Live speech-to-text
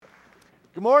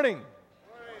Good morning.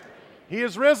 He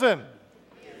is risen.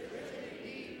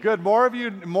 Good. More of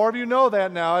you know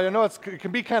that now. I know it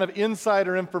can be kind of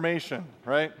insider information,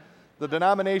 right? The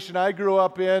denomination I grew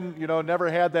up in,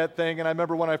 never had that thing. And I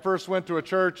remember when I first went to a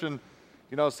church and,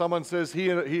 someone says, he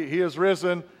is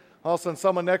risen. All of a sudden,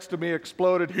 someone next to me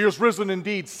exploded. He is risen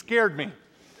indeed. Scared me.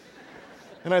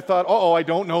 And I thought, I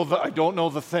don't know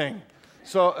the thing.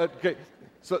 So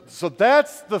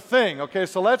that's the thing. Okay,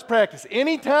 so let's practice.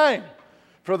 Anytime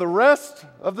for the rest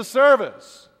of the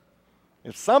service,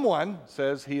 if someone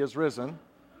says he is risen,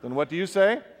 then what do you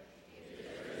say?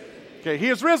 Okay, he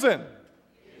is risen.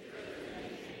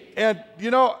 And,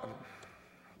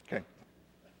 okay.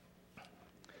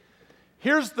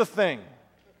 Here's the thing.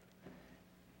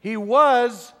 He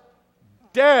was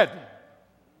dead.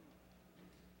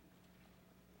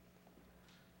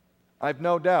 I've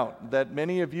no doubt that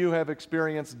many of you have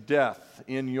experienced death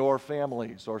in your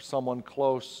families or someone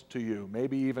close to you,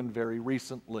 maybe even very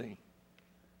recently.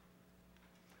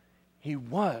 He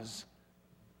was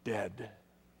dead,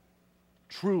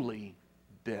 truly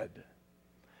dead.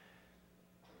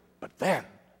 But then,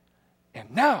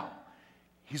 and now,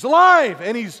 he's alive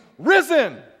and he's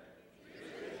risen.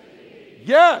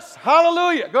 Yes,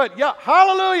 hallelujah. Good, yeah,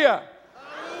 hallelujah.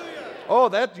 Hallelujah.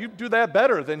 Oh, you do that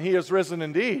better than he is risen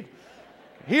indeed.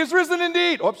 He is risen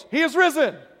indeed. Oops, he is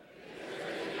risen.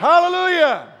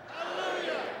 Hallelujah.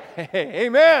 Hallelujah. Hey,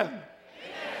 amen.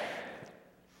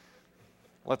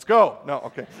 Let's go. No,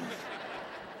 okay.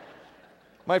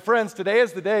 My friends, today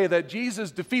is the day that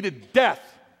Jesus defeated death.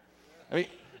 I mean,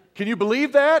 can you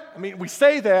believe that? I mean, we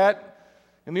say that,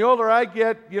 and the older I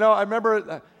get, I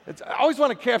remember, I always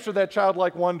want to capture that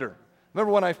childlike wonder.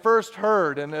 Remember when I first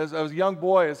heard, and as I was a young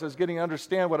boy, as I was getting to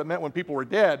understand what it meant when people were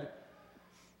dead,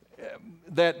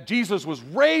 that Jesus was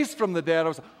raised from the dead, I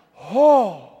was like,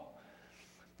 oh.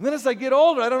 And then as I get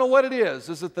older, I don't know what it is.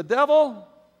 Is it the devil?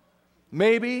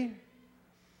 Maybe.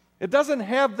 It doesn't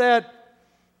have that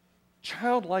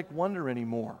childlike wonder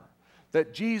anymore,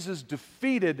 that Jesus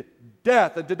defeated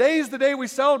death. And today is the day we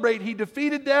celebrate He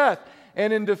defeated death.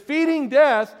 And in defeating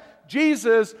death,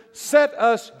 Jesus set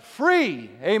us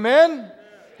free. Amen?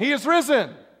 He is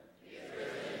risen.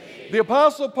 The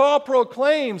Apostle Paul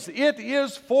proclaims it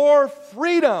is for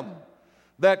freedom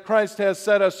that Christ has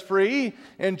set us free.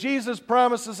 And Jesus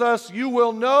promises us, you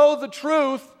will know the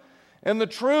truth, and the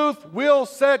truth will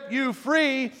set you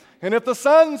free. And if the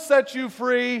Son sets you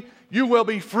free, you will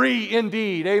be free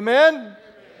indeed. Amen?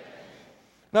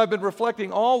 Now, I've been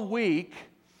reflecting all week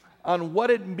on what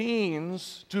it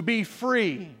means to be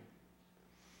free.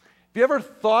 Have you ever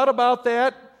thought about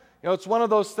that? It's one of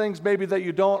those things maybe that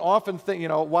you don't often think,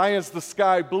 why is the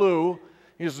sky blue?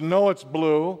 You just know it's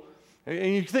blue.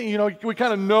 And you think, we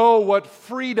kind of know what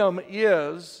freedom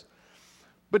is.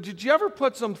 But did you ever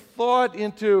put some thought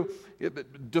into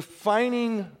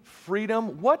defining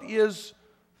freedom? What is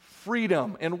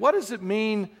freedom? And what does it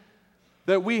mean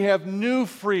that we have new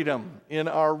freedom in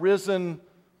our risen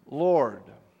Lord?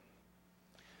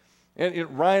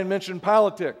 And Ryan mentioned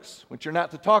politics, which you're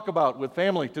not to talk about with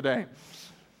family today.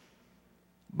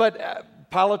 But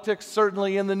politics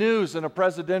certainly in the news in a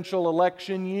presidential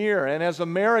election year. And as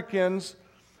Americans,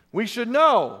 we should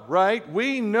know, right?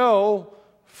 We know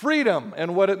freedom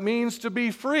and what it means to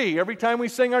be free. Every time we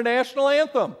sing our national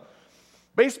anthem,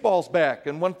 baseball's back.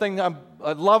 And one thing I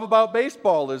love about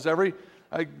baseball is I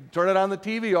turn it on the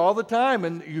TV all the time,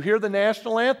 and you hear the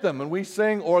national anthem, and we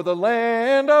sing, "O'er the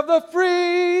land of the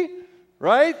free,"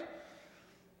 right?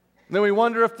 And then we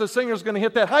wonder if the singer's going to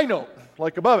hit that high note,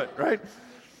 like above it, right?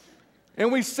 And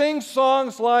we sing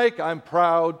songs like, "I'm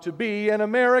proud to be an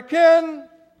American."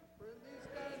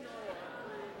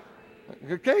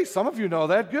 Okay, some of you know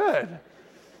that. Good.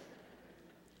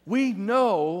 We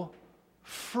know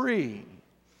free.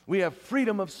 We have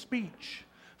freedom of speech,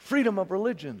 freedom of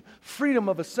religion, freedom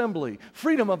of assembly,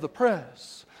 freedom of the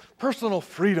press, personal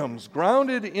freedoms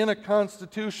grounded in a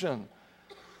constitution.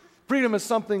 Freedom is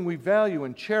something we value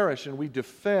and cherish and we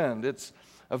defend. It's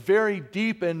a very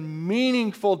deep and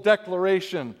meaningful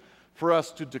declaration for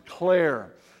us to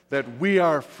declare that we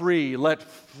are free. Let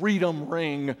freedom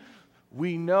ring.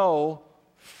 We know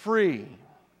free.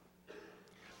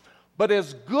 But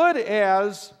as good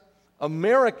as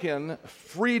American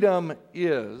freedom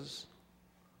is,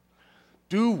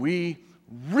 do we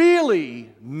really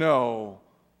know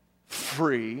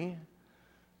free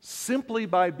simply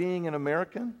by being an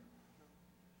American?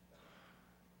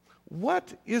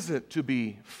 What is it to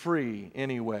be free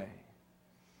anyway?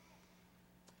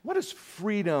 What does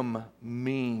freedom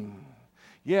mean?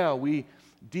 Yeah, we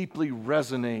deeply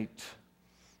resonate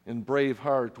in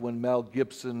Braveheart when Mel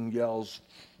Gibson yells,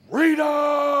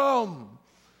 "Freedom!"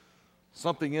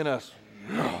 something in us.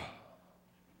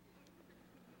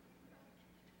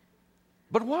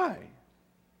 But why?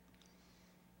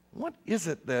 What is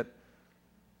it that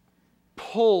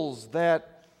pulls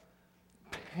that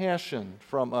passion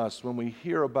from us when we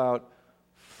hear about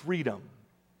freedom?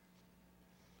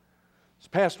 This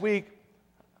past week,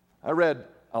 I read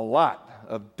a lot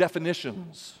of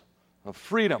definitions of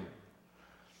freedom.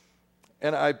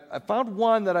 And I found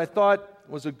one that I thought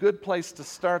was a good place to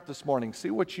start this morning. See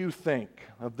what you think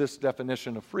of this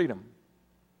definition of freedom.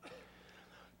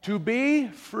 To be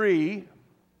free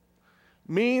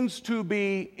means to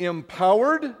be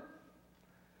empowered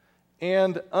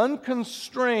and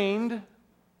unconstrained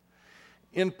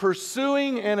in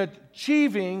pursuing and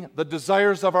achieving the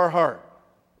desires of our heart.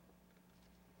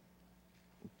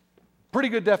 Pretty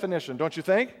good definition, don't you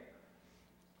think?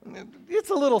 It's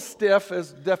a little stiff,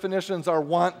 as definitions are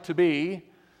wont to be.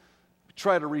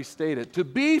 Try to restate it. To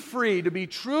be free, to be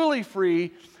truly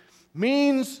free,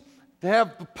 means to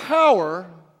have the power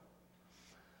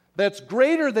that's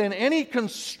greater than any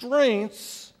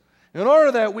constraints in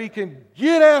order that we can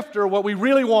get after what we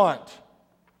really want.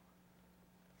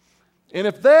 And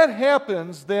if that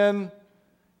happens, then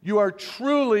you are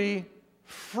truly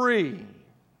free.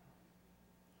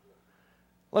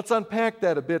 Let's unpack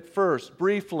that a bit first,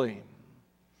 briefly.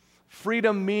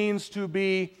 Freedom means to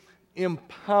be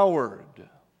empowered.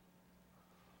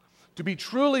 To be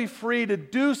truly free to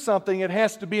do something, it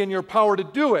has to be in your power to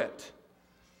do it.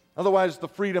 Otherwise, the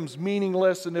freedom's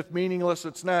meaningless, and if meaningless,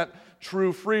 it's not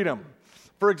true freedom.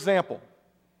 For example,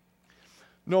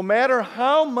 no matter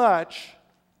how much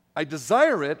I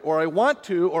desire it, or I want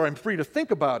to, or I'm free to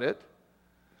think about it,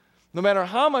 no matter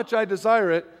how much I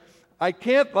desire it, I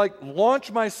can't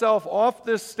launch myself off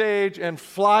this stage and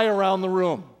fly around the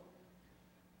room.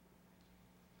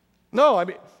 No, I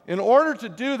mean, in order to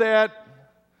do that,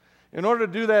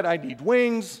 I need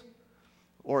wings,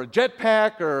 or a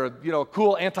jetpack, or a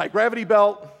cool anti-gravity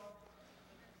belt,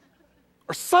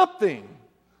 or something,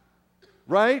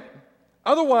 right?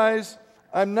 Otherwise,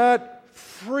 I'm not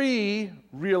free,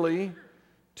 really,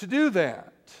 to do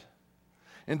that.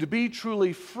 And to be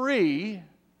truly free,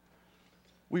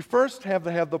 we first have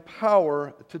to have the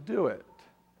power to do it.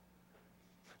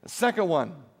 The second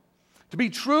one, to be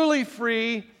truly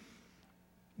free,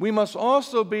 we must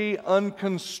also be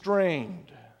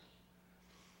unconstrained.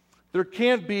 There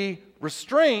can't be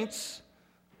restraints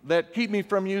that keep me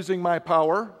from using my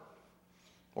power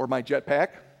or my jetpack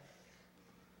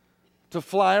to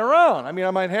fly around. I mean,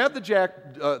 I might have the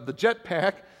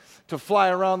jetpack to fly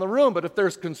around the room, but if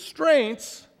there's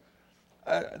constraints,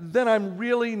 then I'm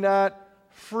really not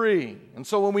free. And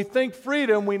so when we think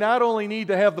freedom, we not only need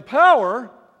to have the power,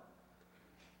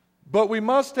 but we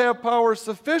must have power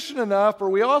sufficient enough, or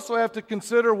we also have to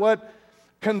consider what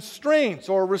constraints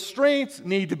or restraints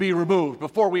need to be removed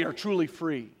before we are truly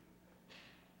free.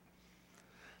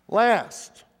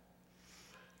 Last,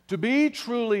 to be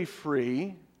truly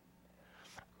free,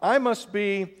 I must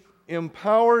be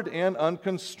empowered and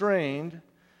unconstrained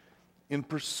in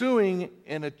pursuing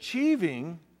and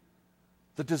achieving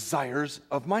the desires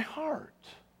of my heart.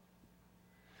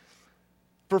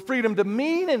 For freedom to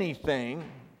mean anything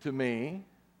to me,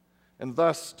 and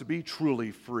thus to be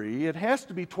truly free, it has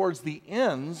to be towards the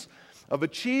ends of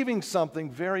achieving something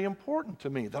very important to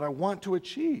me that I want to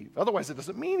achieve. Otherwise, it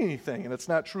doesn't mean anything, and it's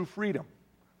not true freedom.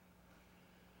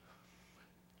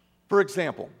 For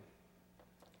example,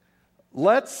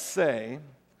 let's say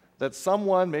that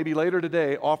someone, maybe later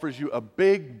today, offers you a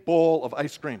big bowl of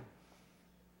ice cream.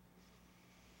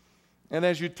 And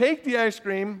as you take the ice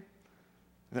cream,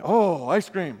 ice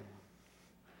cream.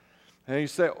 And you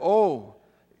say,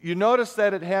 you notice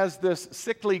that it has this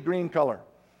sickly green color.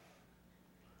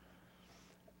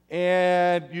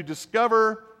 And you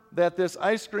discover that this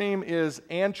ice cream is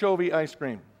anchovy ice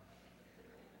cream.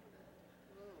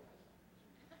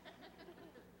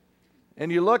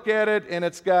 And you look at it, and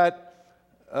it's got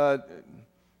kind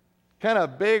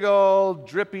of big old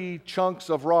drippy chunks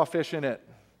of raw fish in it.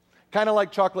 Kind of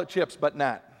like chocolate chips, but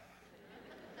not.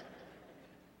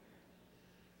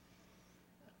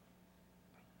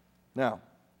 Now,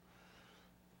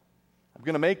 I'm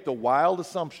going to make the wild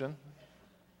assumption,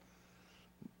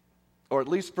 or at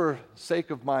least for sake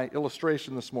of my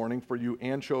illustration this morning for you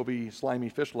anchovy, slimy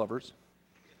fish lovers,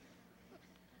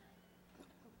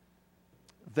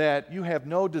 that you have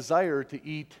no desire to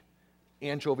eat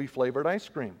anchovy-flavored ice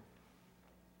cream.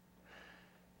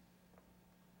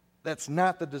 That's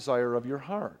not the desire of your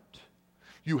heart.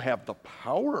 You have the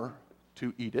power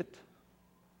to eat it.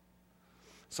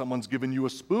 Someone's given you a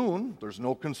spoon. There's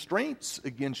no constraints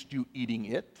against you eating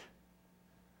it.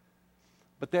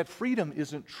 But that freedom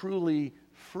isn't truly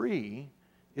free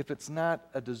if it's not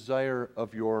a desire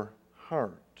of your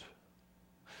heart.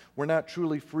 We're not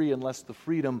truly free unless the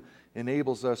freedom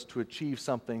enables us to achieve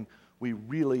something we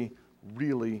really,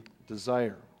 really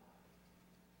desire.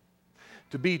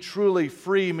 To be truly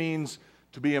free means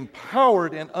to be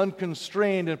empowered and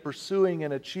unconstrained in pursuing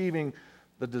and achieving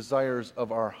the desires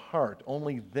of our heart.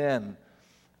 Only then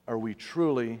are we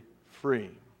truly free.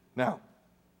 Now,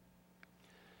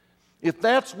 if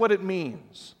that's what it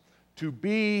means to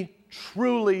be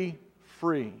truly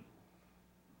free,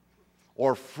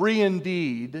 or free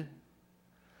indeed,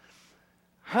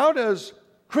 how does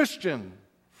Christian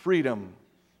freedom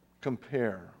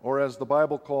compare? Or as the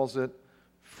Bible calls it,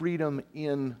 freedom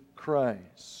in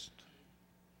Christ.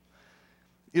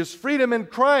 Is freedom in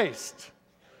Christ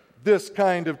this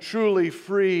kind of truly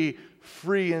free,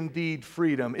 free indeed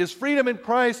freedom? Is freedom in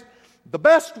Christ the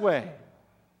best way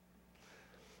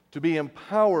to be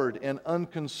empowered and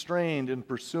unconstrained in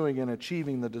pursuing and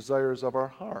achieving the desires of our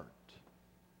heart?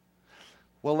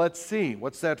 Well, let's see.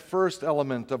 What's that first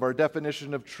element of our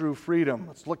definition of true freedom?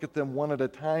 Let's look at them one at a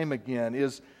time again.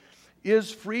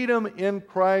 Is freedom in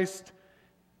Christ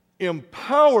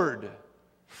empowered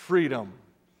freedom?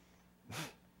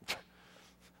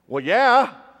 Well,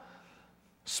 yeah.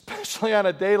 Especially on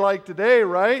a day like today,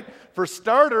 right? For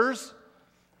starters,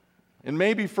 and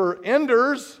maybe for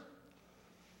enders,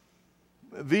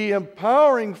 the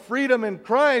empowering freedom in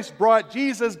Christ brought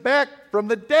Jesus back from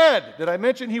the dead. Did I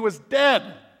mention he was dead?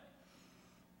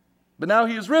 But now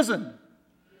he is risen.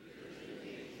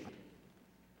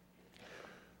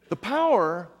 The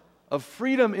power of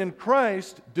freedom in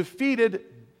Christ defeated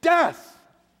death.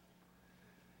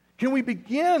 Can we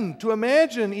begin to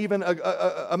imagine even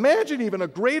a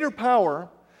greater power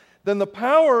than the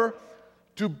power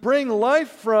to bring life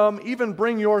from, even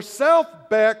bring yourself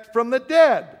back from the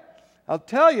dead? I'll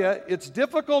tell you, it's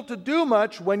difficult to do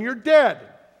much when you're dead.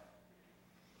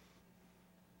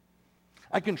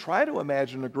 I can try to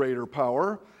imagine a greater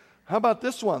power. How about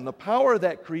this one? The power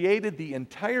that created the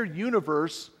entire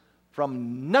universe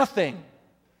from nothing.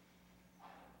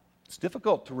 It's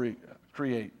difficult to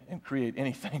create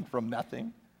anything from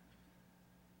nothing.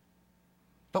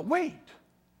 But wait,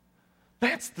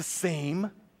 that's the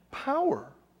same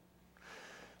power.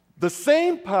 The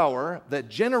same power that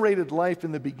generated life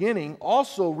in the beginning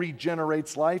also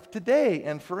regenerates life today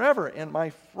and forever. And my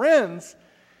friends,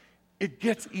 it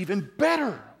gets even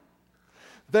better.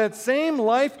 That same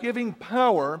life-giving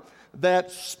power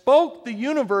that spoke the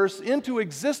universe into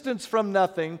existence from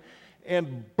nothing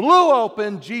and blew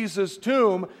open Jesus'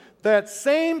 tomb, that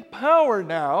same power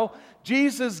now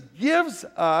Jesus gives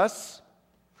us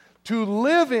to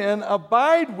live in,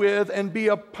 abide with, and be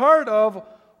a part of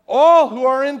all who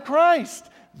are in Christ.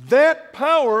 That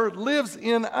power lives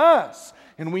in us.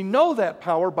 And we know that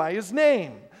power by His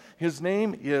name. His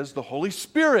name is the Holy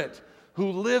Spirit,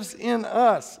 who lives in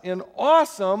us in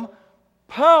awesome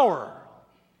power.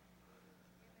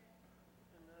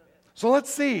 So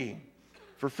let's see.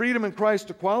 For freedom in Christ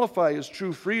to qualify as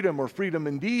true freedom, or freedom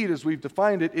indeed as we've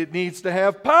defined it, it needs to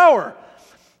have power.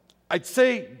 I'd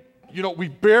say, we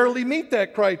barely meet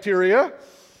that criteria.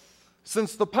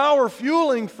 Since the power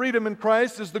fueling freedom in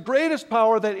Christ is the greatest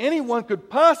power that anyone could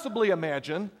possibly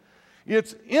imagine,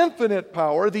 it's infinite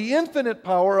power, the infinite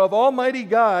power of Almighty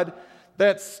God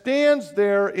that stands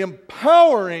there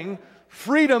empowering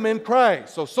freedom in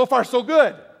Christ. So far, so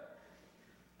good.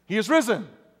 He is risen.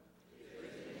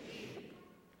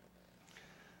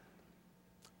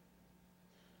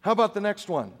 How about the next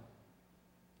one?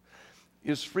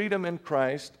 Is freedom in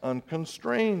Christ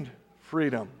unconstrained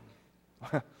freedom?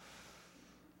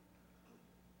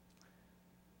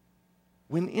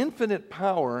 When infinite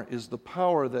power is the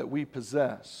power that we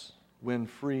possess when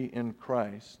free in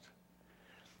Christ,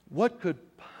 what could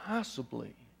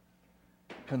possibly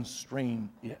constrain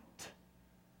it?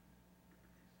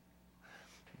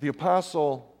 The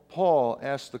Apostle Paul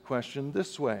asked the question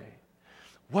this way: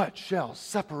 what shall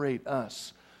separate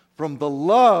us from the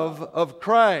love of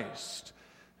Christ?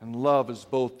 And love is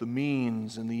both the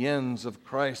means and the ends of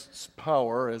Christ's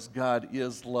power, as God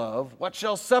is love. What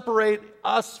shall separate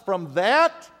us from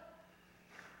that?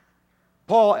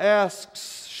 Paul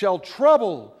asks, shall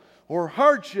trouble or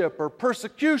hardship or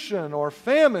persecution or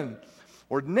famine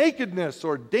or nakedness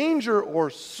or danger or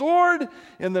sword?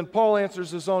 And then Paul answers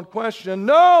his own question,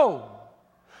 no.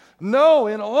 No,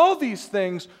 in all these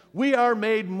things we are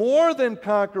made more than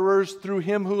conquerors through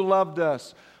Him who loved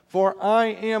us. For I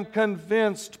am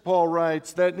convinced, Paul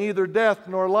writes, that neither death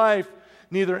nor life,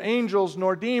 neither angels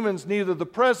nor demons, neither the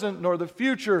present nor the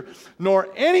future, nor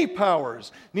any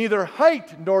powers, neither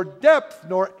height nor depth,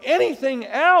 nor anything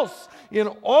else in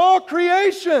all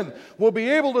creation will be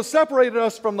able to separate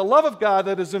us from the love of God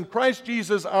that is in Christ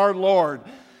Jesus our Lord.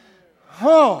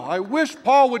 Oh, I wish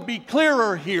Paul would be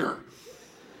clearer here.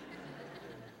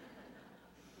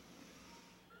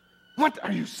 What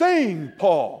are you saying,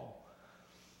 Paul?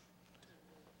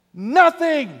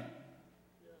 Nothing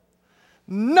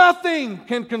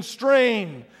can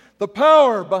constrain the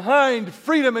power behind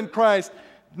freedom in Christ.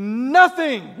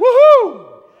 Nothing. Woohoo!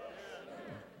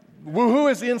 Woohoo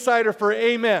is the insider for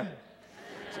amen.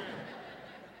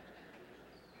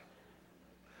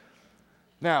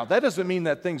 Now, that doesn't mean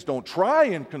that things don't try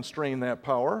and constrain that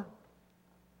power.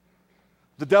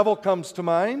 The devil comes to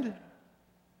mind.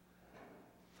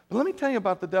 But let me tell you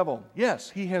about the devil.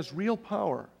 Yes, he has real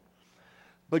power.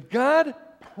 But God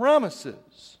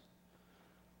promises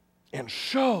and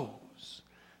shows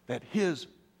that his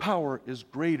power is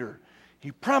greater.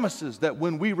 He promises that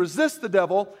when we resist the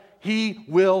devil, he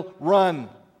will run.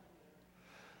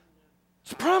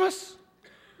 It's a promise.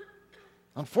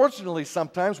 Unfortunately,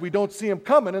 sometimes we don't see him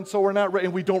coming, and so we're not ready,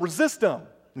 and we don't resist him.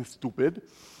 It's stupid.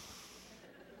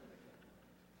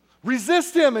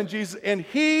 Resist him, and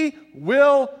he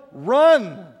will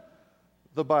run,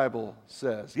 the Bible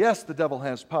says. Yes, the devil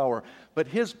has power, but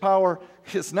his power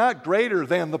is not greater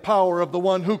than the power of the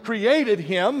one who created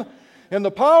him. And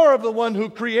the power of the one who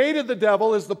created the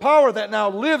devil is the power that now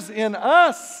lives in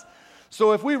us.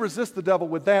 So if we resist the devil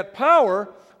with that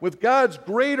power, with God's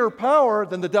greater power,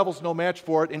 then the devil's no match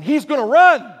for it, and he's going to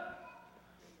run,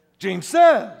 James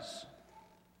says.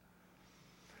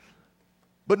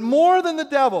 But more than the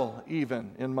devil,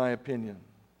 even, in my opinion,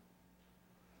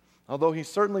 although he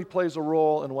certainly plays a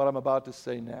role in what I'm about to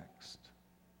say next,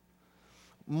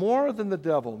 more than the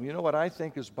devil, you know what I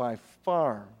think is by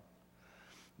far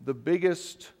the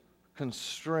biggest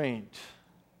constraint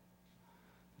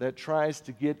that tries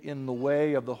to get in the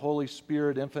way of the Holy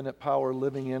Spirit, infinite power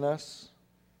living in us?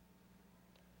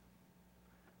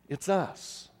 It's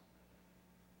us.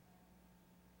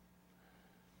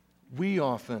 We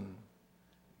often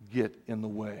get in the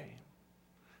way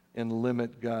and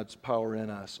limit God's power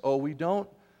in us. Oh, we don't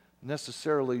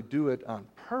necessarily do it on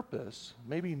purpose,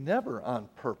 maybe never on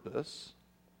purpose,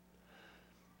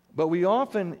 but we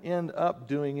often end up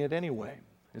doing it anyway,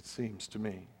 it seems to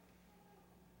me.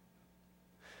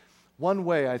 One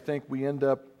way I think we end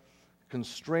up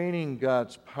constraining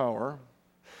God's power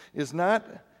is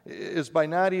by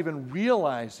not even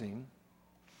realizing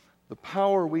the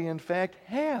power we in fact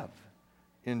have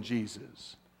in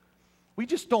Jesus. We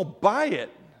just don't buy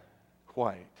it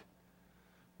quite.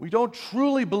 We don't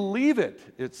truly believe it,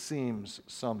 it seems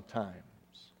sometimes.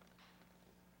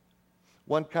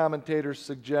 One commentator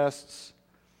suggests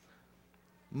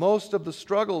most of the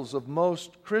struggles of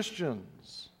most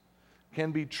Christians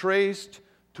can be traced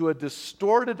to a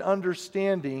distorted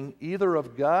understanding either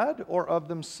of God or of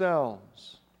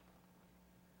themselves.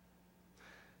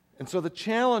 And so the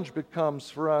challenge becomes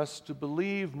for us to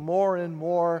believe more and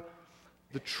more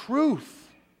the truth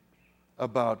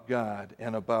about God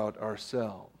and about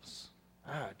ourselves.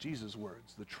 Jesus'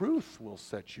 words, the truth will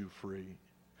set you free.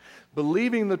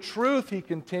 Believing the truth, he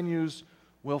continues,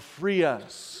 will free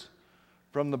us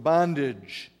from the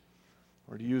bondage,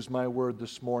 or to use my word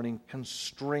this morning,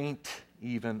 constraint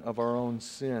even of our own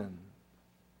sin.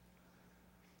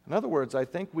 In other words, I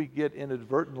think we get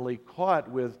inadvertently caught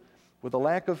with a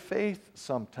lack of faith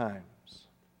sometimes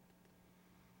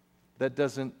that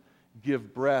doesn't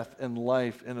give breath and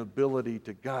life and ability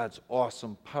to God's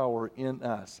awesome power in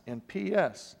us. And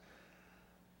P.S.,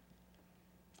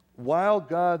 while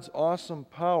God's awesome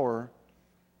power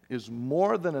is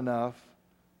more than enough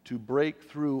to break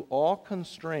through all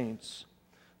constraints,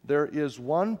 there is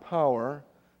one power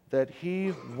that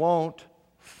he won't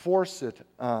force it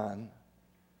on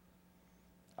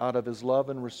out of his love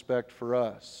and respect for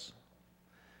us.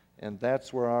 And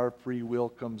that's where our free will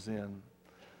comes in.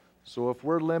 So if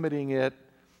we're limiting it,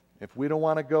 if we don't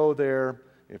want to go there,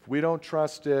 if we don't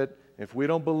trust it, if we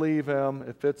don't believe him,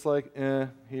 if it's like,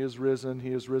 he is risen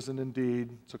indeed,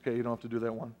 it's okay, you don't have to do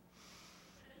that one.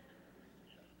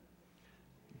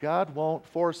 God won't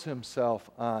force himself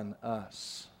on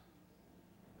us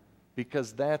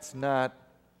because that's not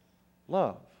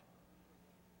love.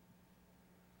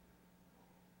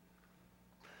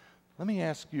 Let me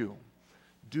ask you,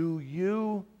 do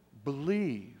you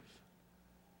believe?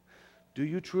 Do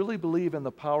you truly believe in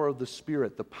the power of the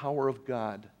Spirit, the power of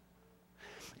God?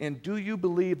 And do you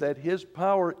believe that his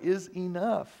power is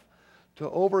enough to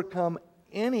overcome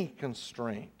any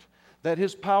constraint that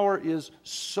His power is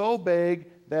so big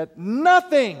that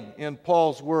nothing, in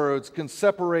Paul's words, can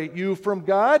separate you from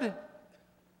God,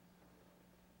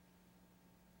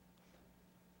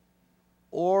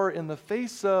 or in the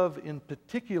face of, in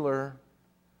particular,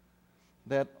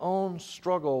 that own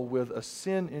struggle with a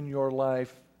sin in your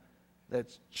life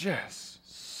that's just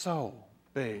so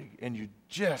big and you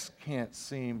just can't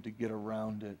seem to get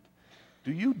around it.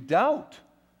 Do you doubt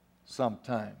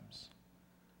sometimes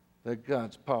that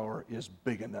God's power is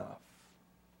big enough?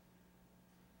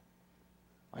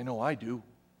 I know I do.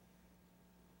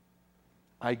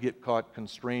 I get caught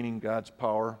constraining God's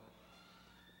power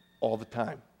all the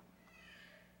time.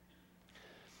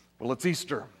 Well, it's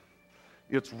Easter.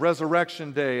 It's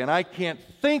Resurrection Day, and I can't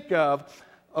think of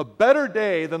a better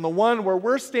day than the one where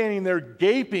we're standing there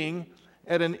gaping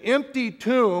at an empty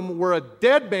tomb where a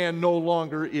dead man no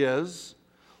longer is.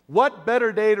 What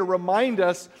better day to remind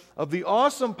us of the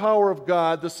awesome power of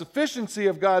God, the sufficiency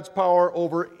of God's power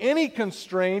over any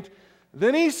constraint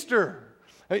than Easter?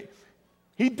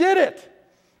 He did it.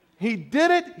 He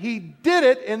did it, He did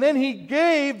it, and then He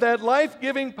gave that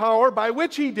life-giving power by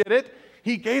which He did it.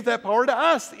 He gave that power to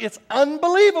us. It's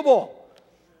unbelievable.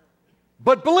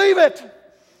 But believe it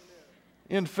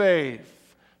in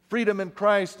faith. Freedom in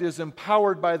Christ is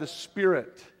empowered by the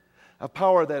Spirit, a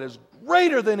power that is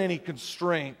greater than any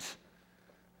constraint,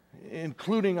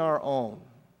 including our own.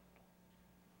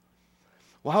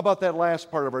 Well, how about that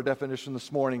last part of our definition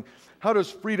this morning? How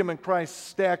does freedom in Christ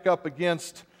stack up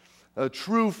against a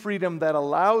true freedom that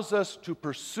allows us to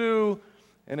pursue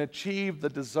and achieve the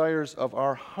desires of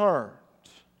our heart?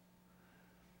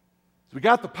 So we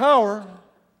got the power,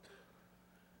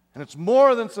 and it's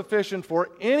more than sufficient for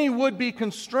any would-be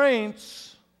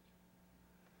constraints.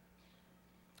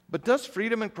 But does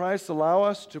freedom in Christ allow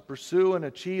us to pursue and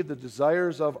achieve the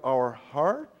desires of our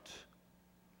heart?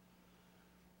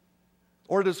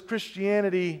 Or does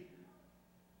Christianity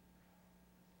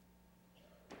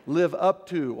live up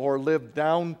to or live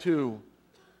down to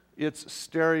its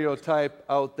stereotype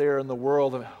out there in the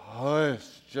world of,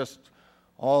 it's just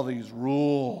all these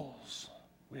rules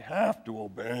we have to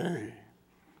obey?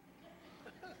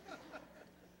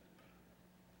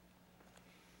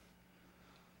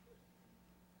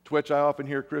 To which I often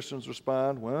hear Christians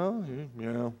respond, well,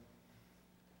 yeah,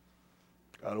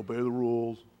 got to obey the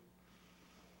rules.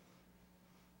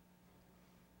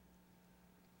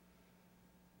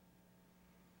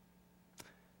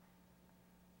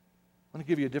 I want to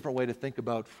give you a different way to think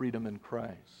about freedom in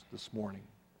Christ this morning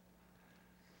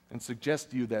and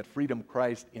suggest to you that freedom in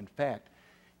Christ, in fact,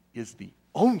 is the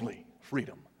only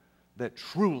freedom that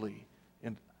truly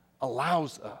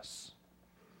allows us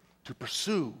to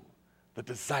pursue the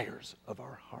desires of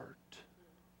our heart.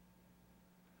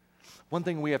 One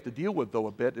thing we have to deal with, though,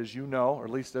 a bit, as you know, or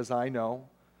at least as I know,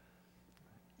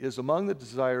 is among the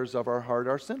desires of our heart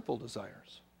are sinful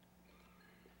desires.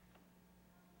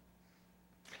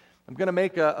 I'm going to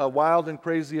make a wild and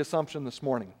crazy assumption this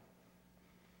morning.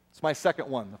 It's my second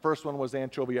one. The first one was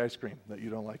anchovy ice cream, that you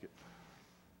don't like it.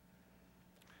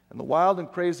 And the wild and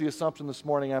crazy assumption this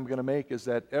morning I'm going to make is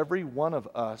that every one of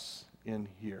us in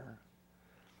here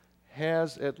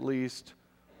has at least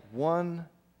one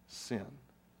sin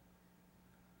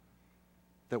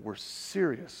that we're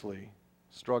seriously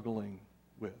struggling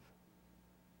with,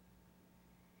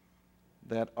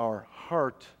 that our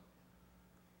heart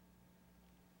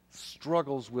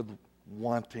struggles with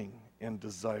wanting and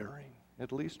desiring.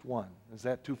 At least one. Is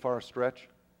that too far a stretch?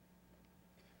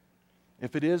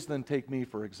 If it is, then take me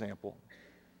for example.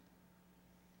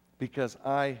 Because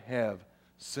I have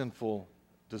sinful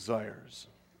desires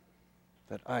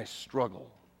that I struggle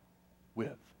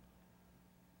with.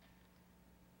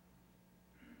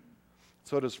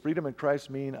 So does freedom in Christ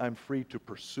mean I'm free to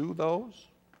pursue those?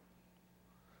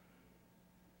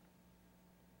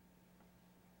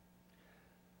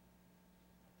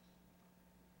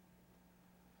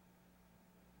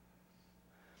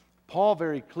 Paul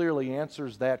very clearly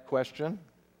answers that question.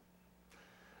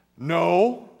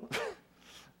 No,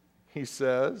 he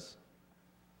says.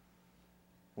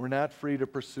 We're not free to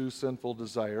pursue sinful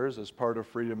desires as part of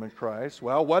freedom in Christ.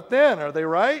 Well, what then? Are they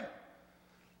right?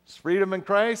 Is freedom in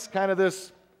Christ kind of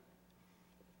this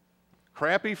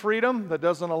crappy freedom that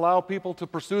doesn't allow people to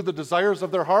pursue the desires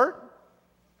of their heart?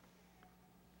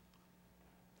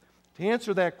 To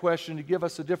answer that question, to give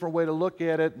us a different way to look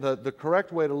at it, the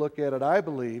correct way to look at it, I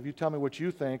believe, you tell me what you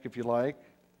think if you like,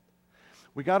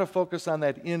 we got to focus on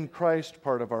that in Christ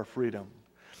part of our freedom.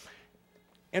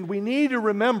 And we need to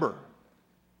remember,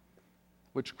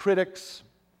 which critics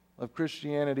of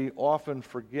Christianity often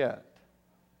forget,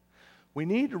 we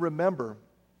need to remember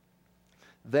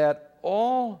that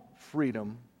all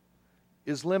freedom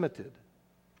is limited.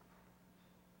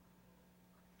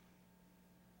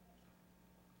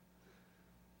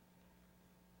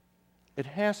 It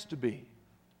has to be,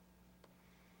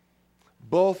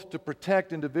 both to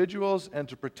protect individuals and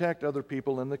to protect other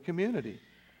people in the community.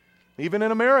 Even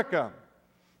in America,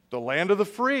 the land of the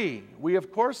free, we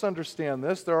of course understand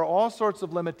this. There are all sorts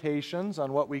of limitations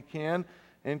on what we can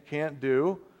and can't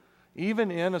do,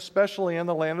 especially in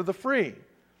the land of the free.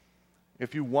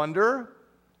 If you wonder,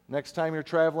 next time you're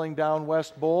traveling down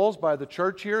West Bowles by the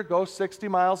church here, go 60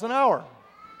 miles an hour.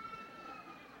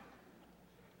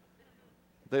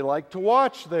 They like to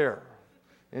watch there,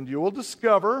 and you will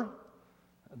discover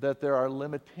that there are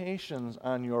limitations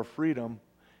on your freedom,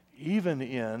 even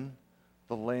in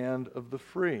the land of the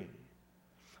free.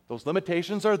 Those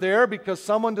limitations are there because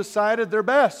someone decided they're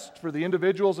best for the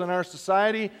individuals in our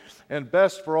society and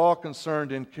best for all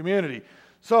concerned in community.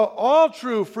 So all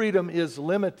true freedom is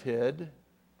limited.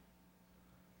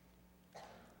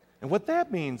 And what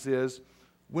that means is,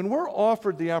 when we're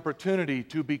offered the opportunity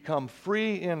to become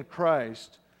free in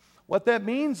Christ, what that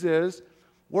means is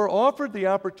we're offered the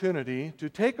opportunity to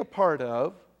take a part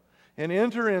of and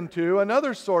enter into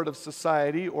another sort of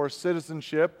society or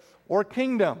citizenship or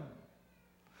kingdom.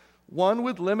 One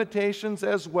with limitations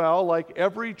as well, like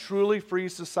every truly free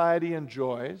society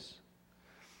enjoys,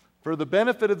 for the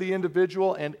benefit of the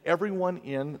individual and everyone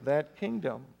in that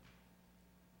kingdom.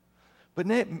 But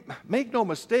make no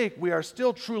mistake, we are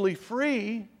still truly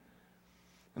free.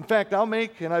 In fact, I've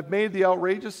made the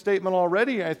outrageous statement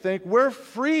already, I think, we're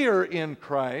freer in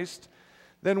Christ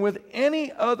than with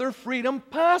any other freedom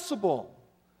possible.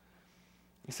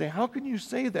 You say, how can you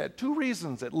say that? 2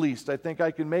 reasons at least I think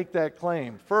I can make that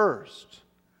claim. First,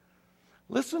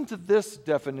 listen to this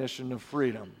definition of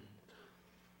freedom,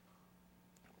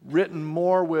 written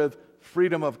more with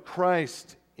freedom of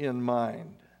Christ in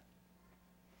mind.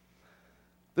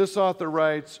 This author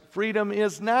writes, freedom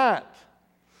is not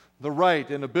the right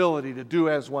and ability to do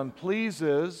as one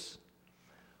pleases,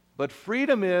 but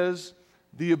freedom is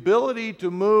the ability to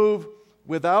move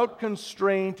without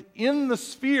constraint in the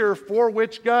sphere for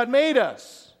which God made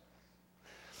us.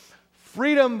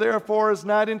 Freedom, therefore, is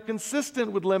not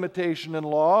inconsistent with limitation in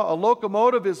law. A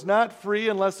locomotive is not free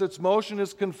unless its motion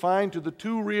is confined to the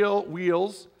 2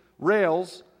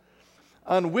 rails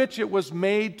on which it was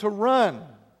made to run.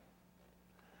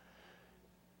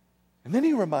 And then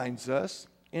he reminds us,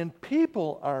 and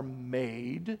people are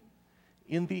made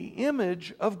in the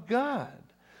image of God,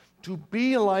 to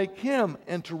be like Him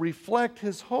and to reflect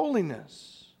His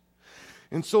holiness.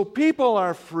 And so people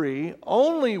are free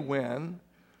only when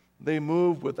they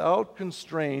move without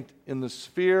constraint in the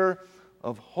sphere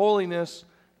of holiness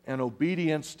and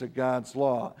obedience to God's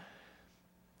law.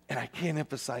 And I can't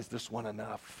emphasize this one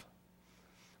enough.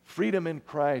 Freedom in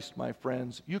Christ, my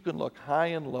friends, you can look high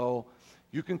and low.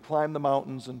 You can climb the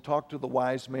mountains and talk to the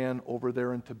wise man over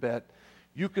there in Tibet.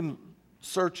 You can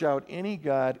search out any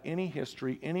God, any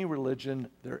history, any religion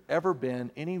there ever been,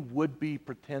 any would-be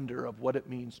pretender of what it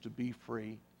means to be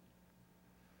free.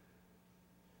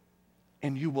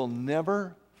 And you will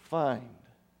never find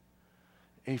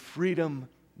a freedom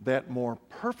that more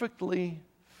perfectly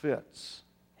fits.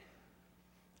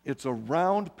 It's a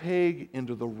round peg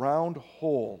into the round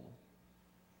hole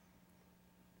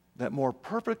that more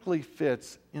perfectly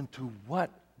fits into what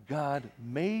God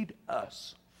made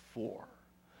us for.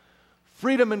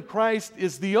 Freedom in Christ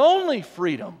is the only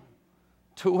freedom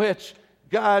to which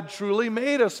God truly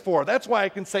made us for. That's why I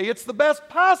can say it's the best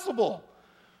possible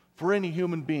for any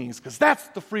human beings, because that's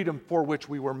the freedom for which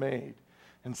we were made.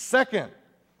 And second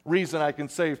reason I can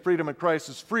say freedom in Christ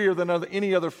is freer than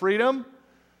any other freedom,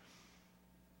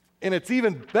 and it's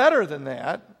even better than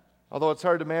that, although it's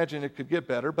hard to imagine it could get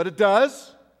better, but it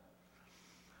does.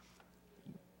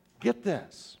 Get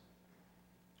this.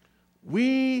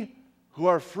 We who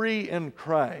are free in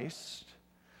Christ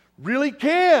really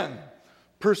can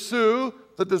pursue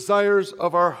the desires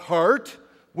of our heart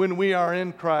when we are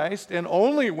in Christ, and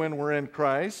only when we're in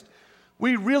Christ.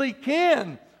 We really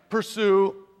can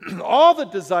pursue all the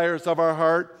desires of our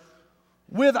heart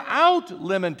without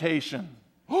limitation.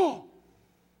 Oh!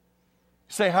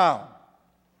 Say how?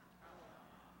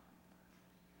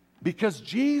 Because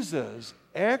Jesus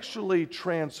actually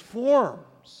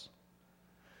transforms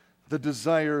the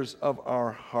desires of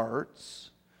our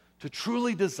hearts to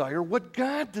truly desire what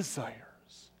God desires.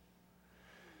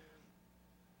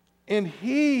 And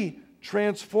He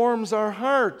transforms our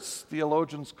hearts.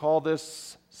 Theologians call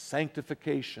this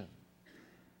sanctification.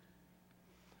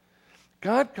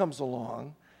 God comes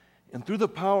along, and through the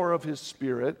power of His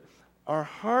Spirit, our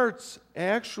hearts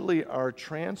actually are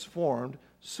transformed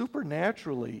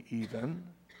supernaturally even.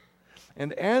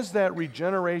 And as that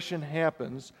regeneration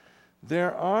happens,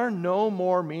 there are no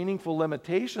more meaningful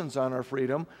limitations on our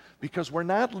freedom because we're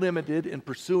not limited in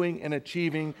pursuing and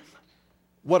achieving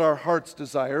what our heart's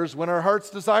desires when our heart's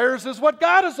desires is what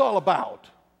God is all about.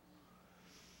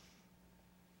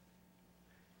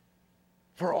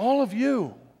 For all of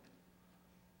you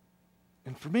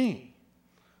and for me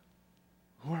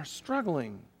who are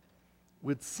struggling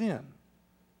with sin,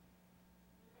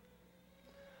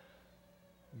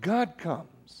 God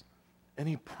comes and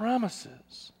He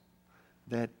promises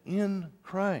that in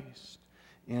Christ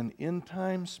and in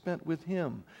time spent with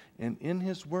Him and in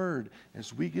His Word,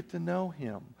 as we get to know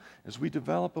Him, as we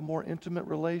develop a more intimate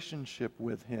relationship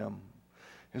with Him,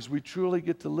 as we truly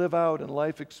get to live out in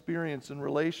life experience and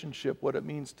relationship what it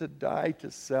means to die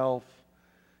to self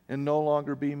and no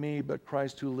longer be me, but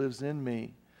Christ who lives in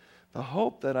me, the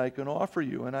hope that I can offer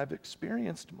you, and I've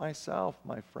experienced myself,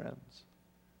 my friends,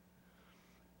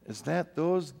 is that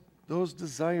those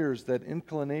desires, that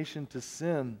inclination to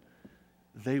sin,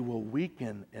 they will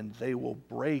weaken and they will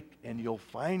break, and you'll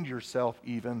find yourself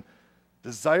even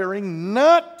desiring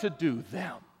not to do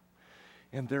them.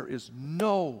 And there is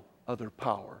no other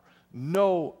power,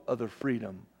 no other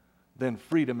freedom than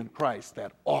freedom in Christ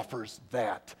that offers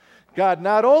that. God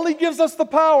not only gives us the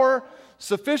power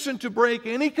sufficient to break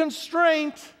any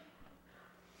constraint,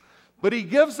 but He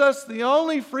gives us the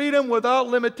only freedom without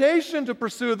limitation to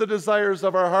pursue the desires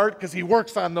of our heart, because He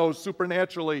works on those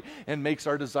supernaturally and makes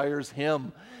our desires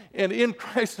Him. And in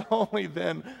Christ only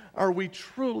then are we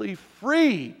truly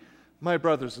free, my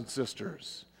brothers and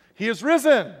sisters. He is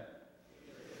risen.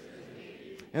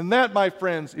 And that, my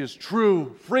friends, is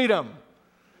true freedom.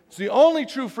 It's the only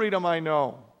true freedom I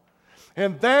know.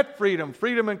 And that freedom,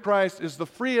 freedom in Christ, is the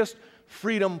freest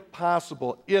freedom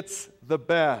possible. It's the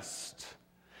best.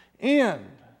 And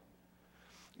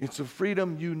it's a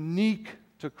freedom unique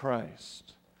to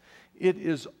Christ. It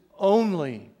is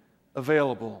only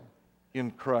available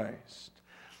in Christ.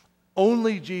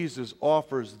 Only Jesus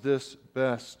offers this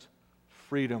best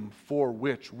freedom for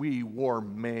which we were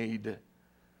made.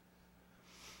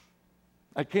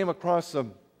 I came across a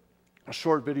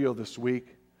short video this week.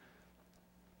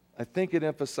 I think it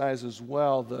emphasizes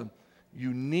well the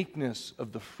uniqueness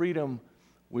of the freedom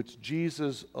which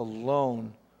Jesus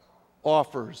alone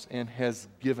offers and has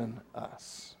given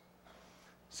us.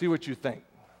 See what you think.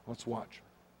 Let's watch.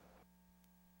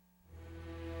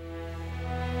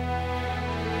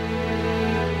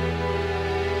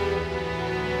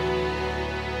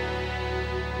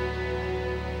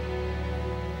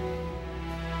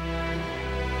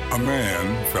 A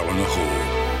man fell in a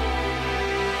hole.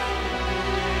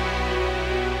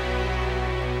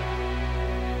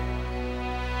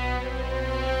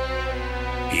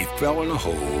 He fell in a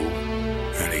hole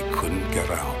and he couldn't get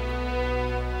out.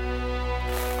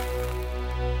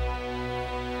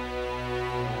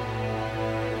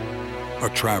 A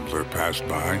traveler passed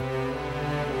by.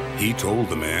 He told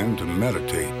the man to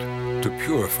meditate, to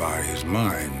purify his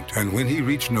mind, and when he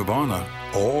reached nirvana,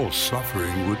 all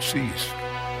suffering would cease.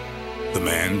 The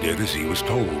man did as he was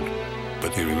told,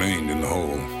 but he remained in the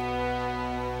hole.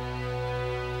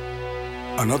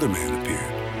 Another man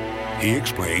appeared. He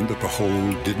explained that the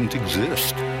hole didn't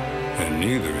exist, and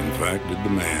neither, in fact, did the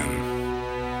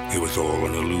man. It was all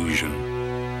an illusion.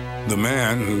 The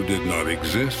man who did not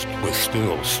exist was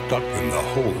still stuck in the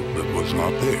hole that was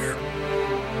not there.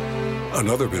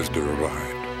 Another visitor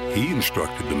arrived. He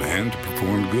instructed the man to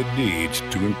perform good deeds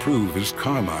to improve his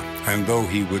karma, and though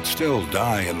he would still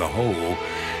die in the hole,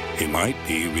 he might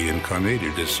be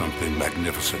reincarnated as something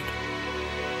magnificent.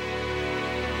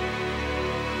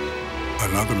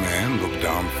 Another man looked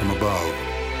down from above.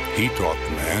 He taught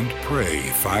the man to pray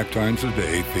 5 times a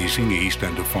day facing east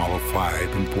and to follow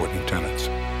 5 important tenets.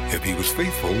 If he was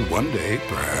faithful, one day,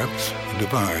 perhaps, the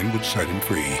divine would set him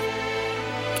free.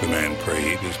 The man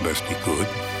prayed as best he could,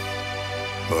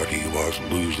 but he was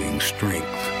losing strength,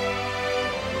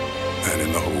 and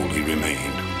in the hole he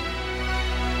remained.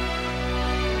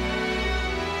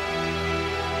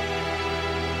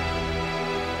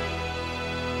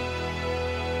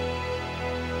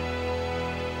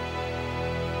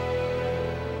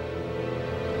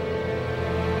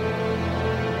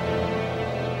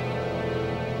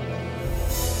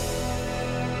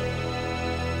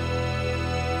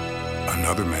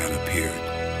 Another man appeared.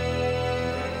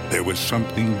 There was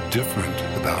something different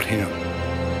about him.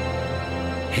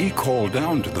 He called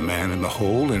down to the man in the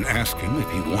hole and asked him if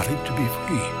he wanted to be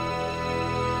free.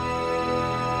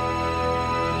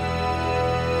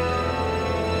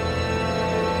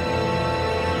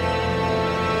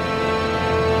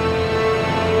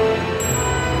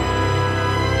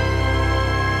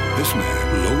 This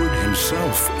man lowered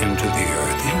himself into the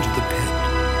earth, into the pit.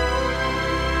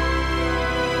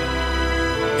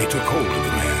 He took hold of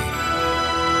the man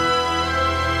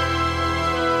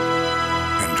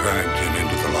and dragged him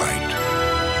into the light.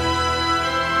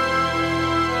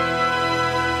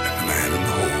 And the man in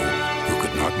the hole, who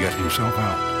could not get himself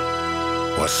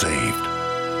out, was saved.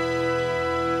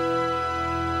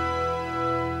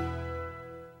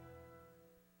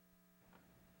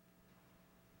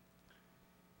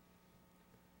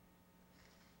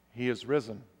 He is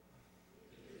risen.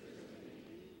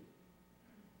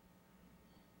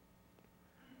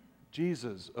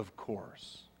 Jesus, of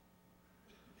course,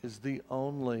 is the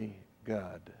only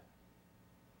God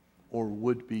or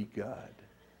would-be God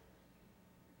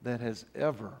that has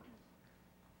ever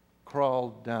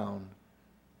crawled down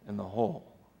in the hole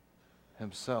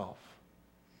himself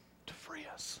to free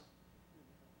us.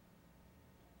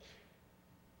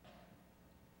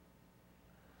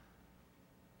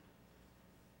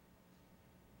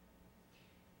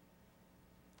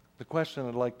 The question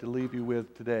I'd like to leave you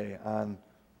with today on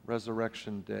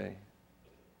Resurrection Day,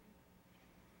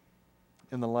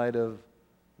 in the light of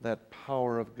that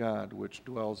power of God which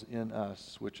dwells in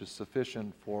us, which is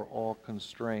sufficient for all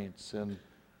constraints and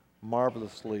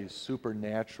marvelously,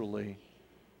 supernaturally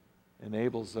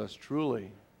enables us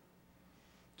truly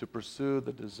to pursue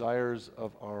the desires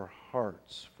of our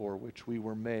hearts for which we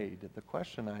were made. The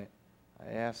question I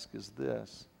ask is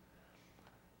this: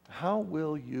 how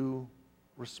will you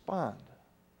respond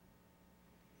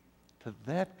to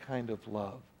that kind of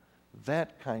love,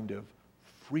 that kind of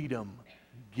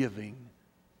freedom-giving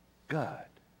God?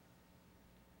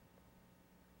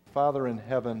 Father in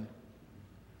heaven,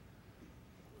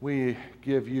 we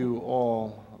give you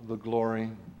all the glory.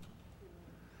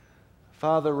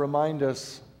 Father, remind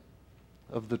us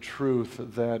of the truth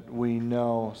that we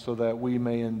know so that we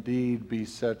may indeed be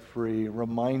set free.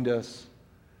 Remind us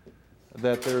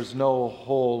that there's no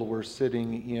hole we're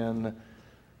sitting in,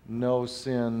 no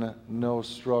sin, no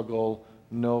struggle,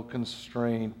 no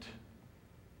constraint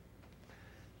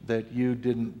that you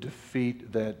didn't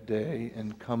defeat that day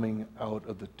in coming out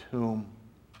of the tomb.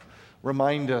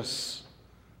 Remind us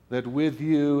that with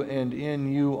you and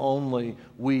in you only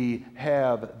we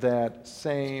have that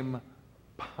same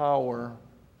power.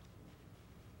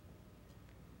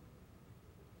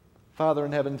 Father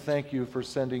in heaven, thank you for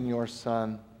sending your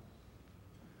Son.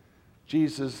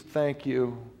 Jesus, thank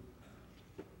you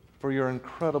for your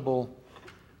incredible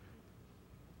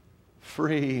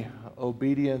free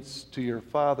obedience to your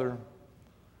Father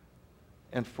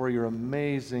and for your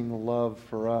amazing love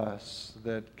for us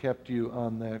that kept you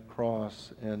on that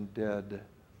cross and dead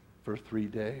for 3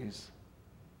 days.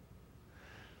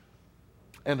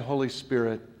 And Holy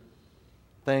Spirit,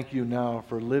 thank you now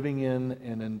for living in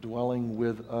and indwelling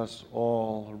with us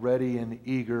all, ready and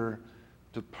eager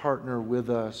to partner with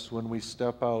us when we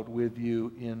step out with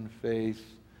you in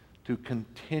faith to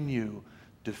continue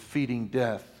defeating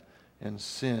death and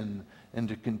sin and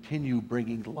to continue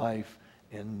bringing life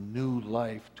and new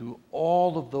life to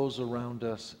all of those around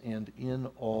us and in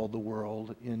all the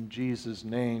world. In Jesus'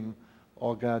 name,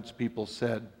 all God's people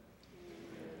said,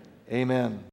 Amen.